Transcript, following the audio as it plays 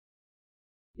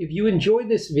If you enjoyed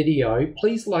this video,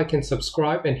 please like and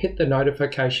subscribe and hit the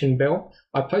notification bell.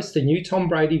 I post a new Tom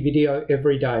Brady video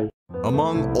every day.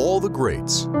 Among all the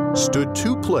greats stood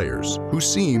two players who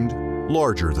seemed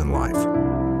larger than life.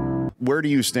 Where do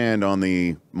you stand on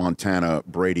the Montana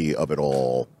Brady of it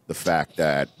all? The fact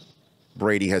that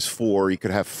Brady has 4, he could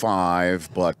have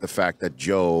 5, but the fact that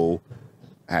Joe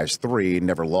has 3,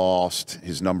 never lost,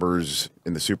 his numbers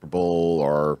in the Super Bowl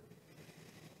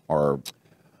are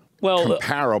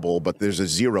comparable, but there's a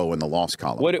 0 in the loss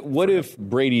column. What if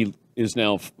Brady is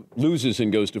now loses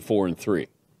and goes to 4-3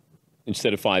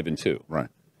 instead of 5-2? Right.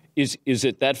 Is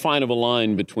it that fine of a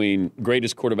line between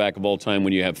greatest quarterback of all time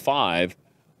when you have 5,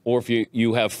 or if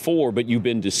you have 4 but you've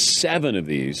been to 7 of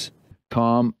these?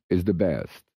 Tom is the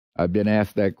best. I've been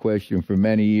asked that question for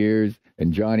many years,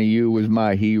 and Johnny U was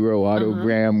my hero. Otto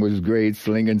Graham was great,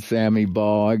 slinging Sammy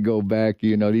Ball. I go back,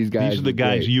 you know, these guys. These are the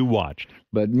guys great. You watched.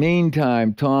 But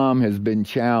meantime, Tom has been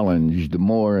challenged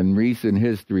more in recent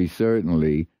history,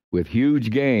 certainly, with huge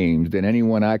games than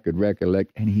anyone I could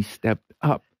recollect, and he stepped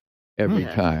up every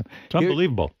time. It's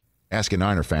unbelievable. Ask a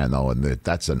Niner fan, though, and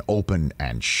that's an open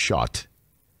and shut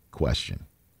question.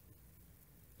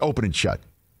 Open and shut.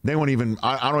 They won't even,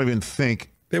 I don't even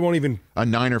think they won't even, a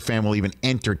Niner fan will even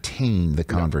entertain the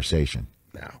conversation.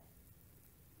 No.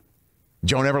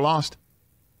 Joe never lost.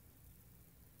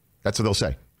 That's what they'll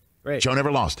say. Right. Joe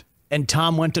never lost. And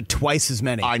Tom went to twice as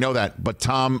many. I know that, but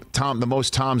Tom, the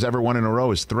most Toms ever won in a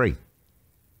row is 3.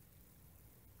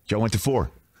 Joe went to 4.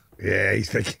 Yeah,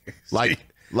 he's thinking.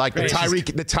 Like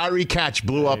the Tyree catch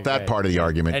blew up that part of the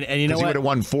argument. And you know what? He would have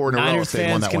won 4 in a row if they won Niners that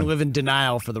fans can one. live in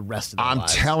denial for the rest of their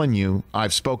lives. I'm telling you,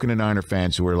 I've spoken to Niner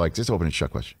fans who are like, just open and shut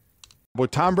question.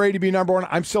 Would Tom Brady be number 1?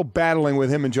 I'm still battling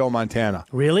with him and Joe Montana.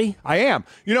 Really? I am.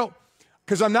 You know,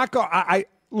 because I'm not going.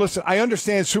 Listen. I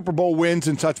understand Super Bowl wins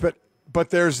and such, but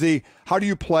there's the how do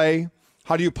you play?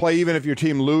 How do you play even if your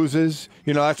team loses?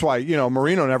 You know, that's why, you know,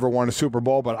 Marino never won a Super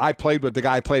Bowl, but I played with the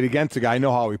guy, played against the guy. I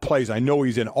know how he plays. I know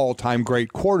he's an all-time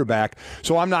great quarterback.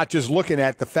 So I'm not just looking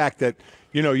at the fact that,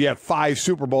 you know, you have 5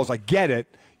 Super Bowls. I get it,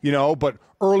 you know, but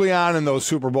early on in those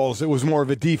Super Bowls, it was more of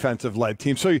a defensive-led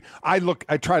team. So I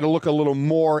try to look a little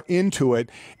more into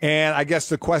it, and I guess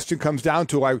the question comes down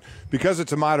to, because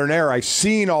it's a modern era, I've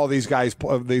seen all these guys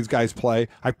play.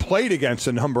 I played against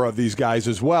a number of these guys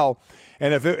as well.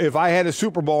 And if I had a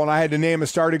Super Bowl and I had to name a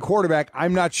starting quarterback,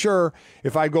 I'm not sure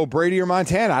if I'd go Brady or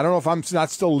Montana. I don't know if I'm not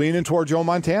still leaning toward Joe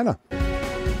Montana.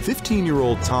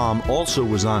 15-year-old Tom also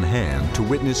was on hand to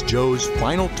witness Joe's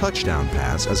final touchdown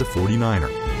pass as a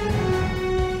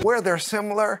 49er. Where they're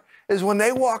similar is when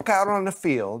they walk out on the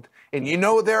field and you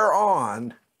know they're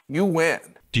on, you win.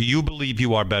 Do you believe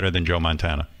you are better than Joe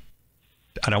Montana?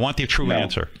 And I want the true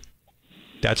answer.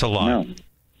 That's a lie. No.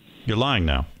 You're lying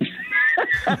now.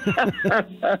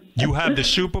 You have the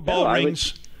Super Bowl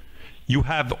rings. You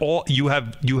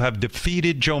have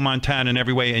defeated Joe Montana in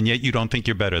every way, and yet you don't think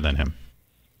you're better than him.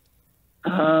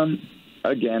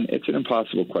 Again, it's an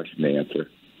impossible question to answer.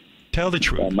 Tell the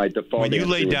truth. My default when you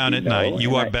lay answer down would at be no, night,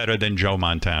 you are better than Joe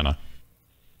Montana.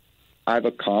 I've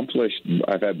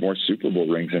had more Super Bowl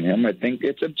rings than him. I think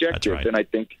it's objective, right. And I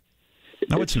think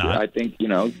no, it's not. I think, you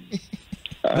know.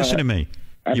 Listen to me.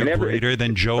 You're greater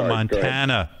than Joe Sorry,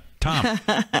 Montana.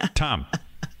 Tom,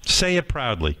 say it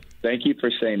proudly. Thank you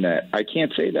for saying that. I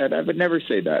can't say that. I would never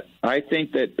say that. I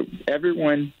think that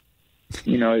everyone,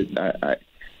 you know,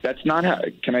 that's not how,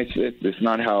 can I say this? That's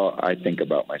not how I think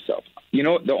about myself. You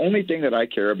know, the only thing that I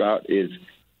care about is,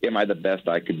 am I the best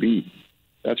I could be?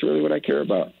 That's really what I care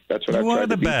about. That's what I've tried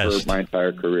to be for my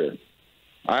entire career.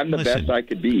 I'm the best I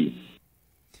could be.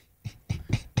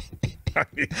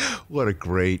 What a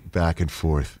great back and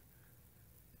forth.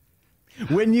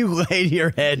 When you lay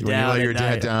your head down. When you lay your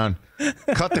head down.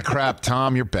 Cut the crap,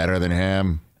 Tom. You're better than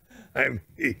him. I mean,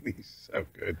 he's so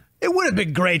good. It would have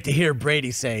been great to hear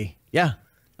Brady say, yeah,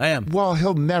 I am. Well,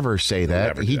 he'll never say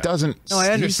that. He doesn't. No, I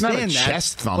understand he's not a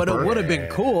chest thumper. But it would have been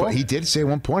cool. But he did say at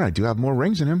one point, I do have more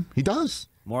rings than him. He does.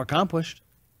 More accomplished.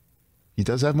 He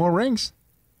does have more rings.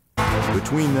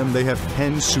 Between them, they have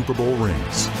 10 Super Bowl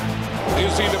rings.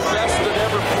 Is he the best that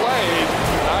ever played?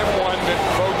 I'm one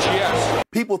that votes yes.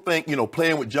 People think, you know,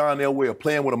 playing with John Elway or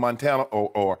playing with a Montana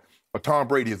or Tom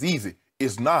Brady is easy.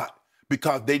 It's not,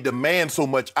 because they demand so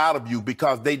much out of you,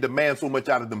 because they demand so much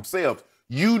out of themselves.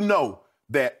 You know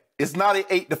that it's not an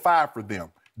 8 to 5 for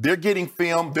them. They're getting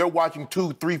film. They're watching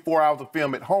 2, 3, 4 hours of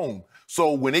film at home.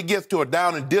 So when it gets to a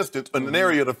down and distance in an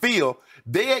area of the field,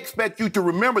 they expect you to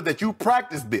remember that you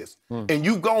practiced this and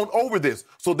you've gone over this.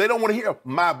 So they don't want to hear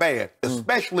my bad,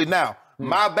 especially now.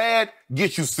 My bad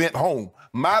gets you sent home.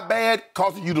 My bad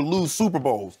causes you to lose Super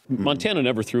Bowls. Montana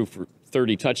never threw for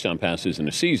 30 touchdown passes in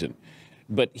a season.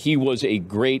 But he was a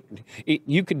great –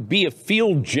 you could be a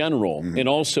field general and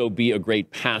also be a great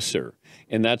passer,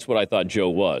 and that's what I thought Joe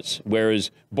was.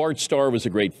 Whereas Bart Starr was a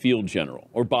great field general,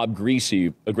 or Bob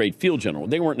Greasy, a great field general.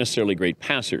 They weren't necessarily great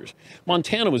passers.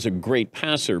 Montana was a great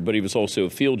passer, but he was also a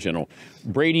field general.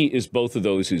 Brady is both of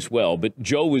those as well, but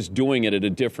Joe was doing it at a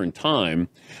different time.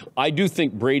 I do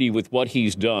think Brady, with what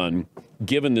he's done,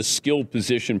 given the skilled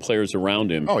position players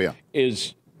around him,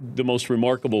 is the most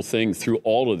remarkable thing through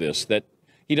all of this, that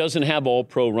he doesn't have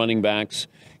all-pro running backs.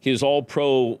 His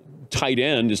all-pro tight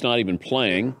end is not even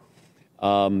playing.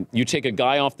 You take a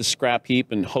guy off the scrap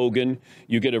heap in Hogan.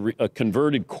 You get a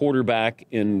converted quarterback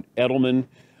in Edelman.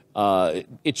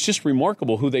 It's just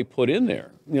remarkable who they put in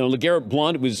there. You know, LeGarrette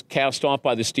Blount was cast off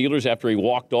by the Steelers after he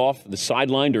walked off the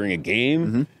sideline during a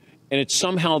game. And it's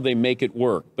somehow they make it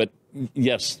work. But,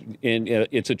 yes, and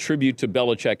it's a tribute to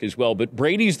Belichick as well. But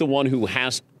Brady's the one who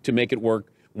has to make it work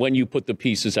when you put the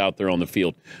pieces out there on the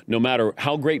field. No matter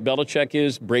how great Belichick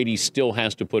is, Brady still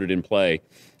has to put it in play.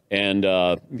 And,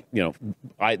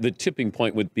 the tipping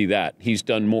point would be that. He's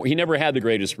done more. He never had the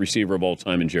greatest receiver of all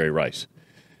time in Jerry Rice.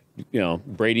 You know,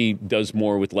 Brady does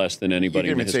more with less than anybody.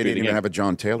 You could even say they didn't have a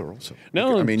John Taylor also.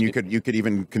 No. I mean, you could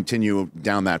even continue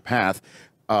down that path.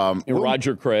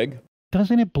 Roger Craig.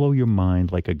 Doesn't it blow your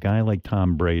mind, like a guy like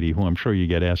Tom Brady, who I'm sure you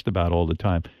get asked about all the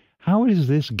time, how does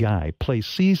this guy play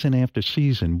season after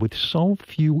season with so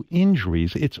few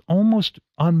injuries? It's almost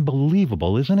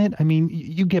unbelievable, isn't it? I mean,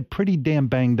 you get pretty damn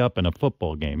banged up in a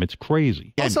football game. It's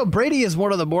crazy. Also, Brady is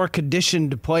one of the more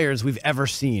conditioned players we've ever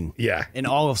seen in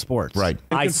all of sports. Right.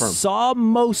 I saw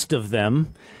most of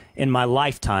them in my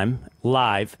lifetime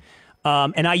live.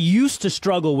 And I used to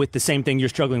struggle with the same thing you're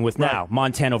struggling with now,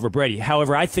 Montana over Brady.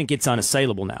 However, I think it's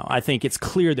unassailable now. I think it's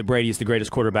clear that Brady is the greatest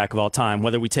quarterback of all time,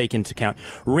 whether we take into account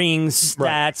rings,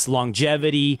 stats,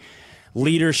 longevity,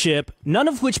 leadership, none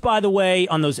of which, by the way,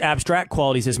 on those abstract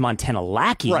qualities is Montana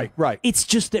lacking. Right. It's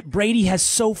just that Brady has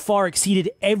so far exceeded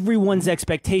everyone's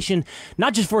expectation,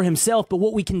 not just for himself, but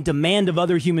what we can demand of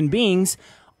other human beings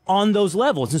on those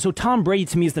levels. And so Tom Brady,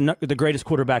 to me, is the greatest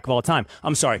quarterback of all time.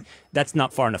 I'm sorry, that's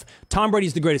not far enough. Tom Brady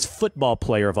is the greatest football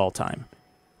player of all time,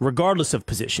 regardless of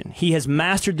position. He has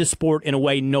mastered the sport in a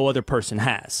way no other person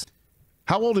has.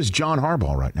 How old is John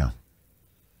Harbaugh right now?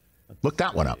 Look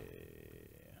that one up.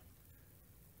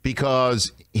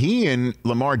 Because he and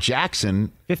Lamar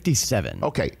Jackson... 57.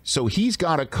 Okay, so he's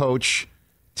got to coach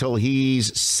till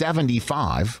he's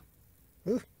 75.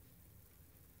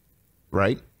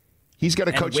 Right? He's got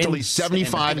to coach till he's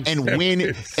 75 and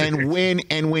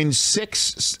win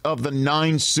 6 of the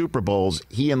 9 Super Bowls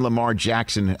he and Lamar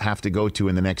Jackson have to go to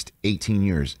in the next 18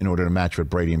 years in order to match what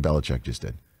Brady and Belichick just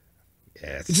did.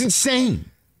 Yeah, it's insane.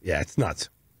 Yeah, it's nuts.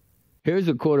 Here's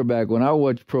a quarterback. When I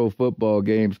watch pro football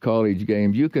games, college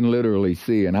games, you can literally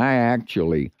see, and I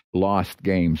actually lost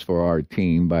games for our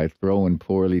team by throwing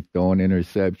poorly, throwing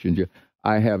interceptions.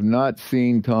 I have not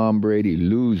seen Tom Brady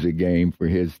lose a game for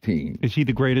his team. Is he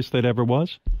the greatest that ever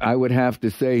was? I would have to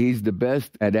say he's the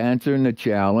best at answering the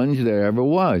challenge there ever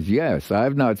was. Yes,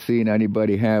 I've not seen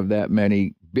anybody have that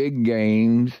many big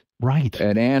games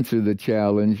and answer the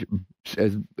challenge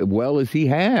as well as he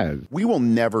has. We will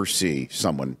never see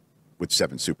someone with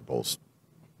 7 Super Bowls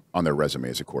on their resume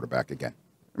as a quarterback again.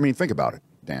 I mean, think about it,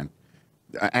 Dan.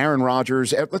 Aaron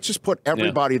Rodgers, let's just put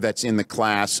everybody that's in the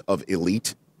class of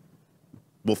elite.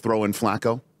 We'll throw in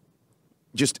Flacco.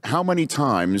 Just how many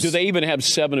times... Do they even have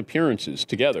 7 appearances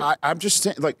together? I'm just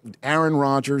saying, like, Aaron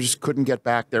Rodgers couldn't get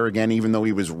back there again, even though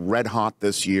he was red hot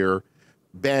this year.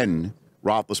 Ben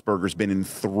Roethlisberger's been in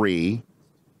 3.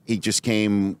 He just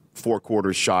came 4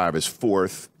 quarters shy of his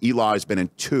 4th. Eli's been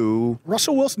in 2.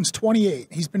 Russell Wilson's 28.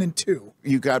 He's been in 2.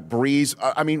 You got Breeze.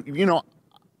 I mean, you know,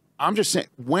 I'm just saying,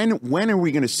 when are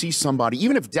we going to see somebody,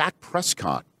 even if Dak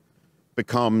Prescott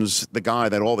becomes the guy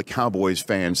that all the Cowboys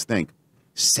fans think,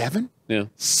 7? Yeah.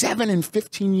 7 in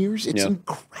 15 years? It's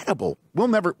incredible.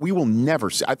 We will never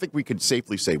see. I think we could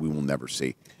safely say we will never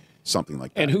see something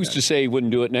like that. And who's to say he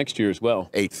wouldn't do it next year as well?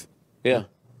 8th. Yeah.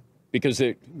 Because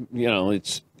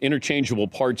it's interchangeable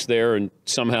parts there, and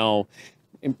somehow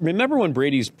remember when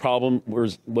Brady's problem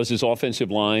was his offensive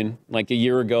line? Like a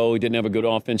year ago, he didn't have a good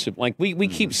offensive. Like we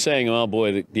keep saying, oh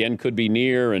boy, the end could be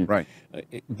near, and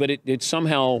but it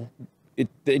somehow.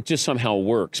 It just somehow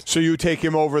works. So you take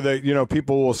him over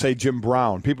people will say Jim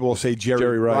Brown. People will say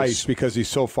Jerry Rice because he's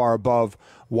so far above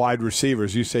wide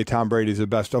receivers. You say Tom Brady's the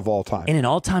best of all time. In an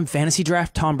all-time fantasy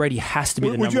draft, Tom Brady has to be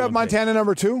the number 1 Would you have Montana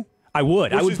number 2? I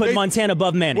would. I would put Montana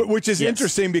above Manning. Which is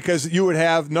interesting because you would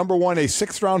have number 1 a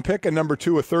 6th-round pick and number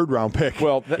 2 a 3rd-round pick.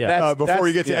 Well, before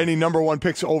you get to any number 1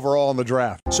 picks overall in the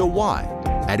draft. So why,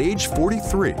 At age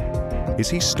 43, is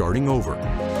he starting over?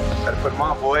 Gotta put them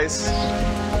on, boys.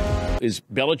 Is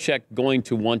Belichick going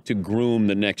to want to groom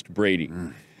the next Brady?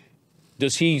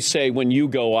 Does he say, when you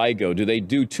go, I go? Do they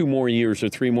do 2 more years or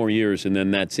 3 more years and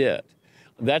then that's it?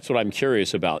 That's what I'm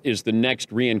curious about. Is the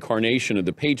next reincarnation of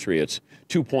the Patriots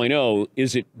 2.0,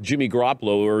 is it Jimmy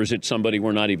Garoppolo or is it somebody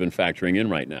we're not even factoring in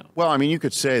right now? Well, I mean, you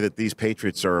could say that these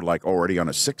Patriots are like already on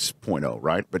a 6.0,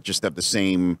 right? But just have the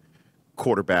same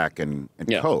quarterback and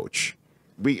coach.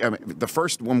 The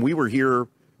first, when we were here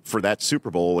for that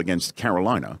Super Bowl against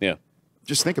Carolina,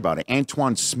 just think about it.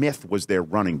 Antoine Smith was their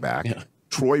running back.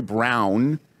 Troy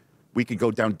Brown. We could go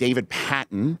down David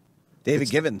Patton. David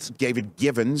Givens.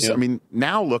 I mean,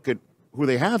 now look at who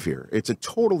they have here. It's a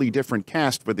totally different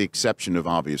cast, with the exception of,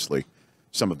 obviously,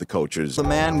 some of the coaches. The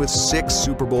man with 6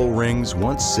 Super Bowl rings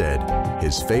once said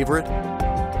his favorite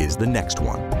is the next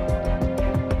one.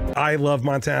 I love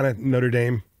Montana, Notre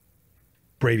Dame.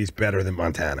 Brady's better than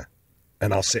Montana,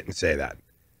 and I'll sit and say that.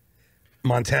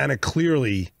 Montana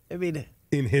clearly, in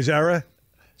his era,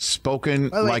 spoken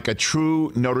like a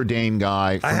true Notre Dame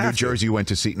guy from New Jersey who went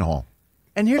to Seton Hall.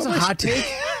 And here's a hot take.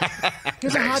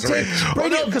 Here's a hot take.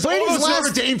 Because all those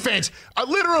Notre Dame fans,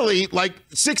 literally, like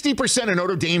 60% of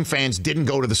Notre Dame fans didn't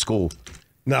go to the school.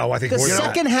 No, I think the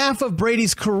second half of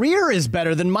Brady's career is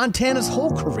better than Montana's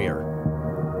whole career.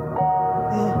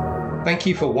 Thank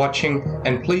you for watching,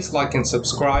 and please like and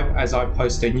subscribe as I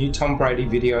post a new Tom Brady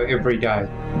video every day.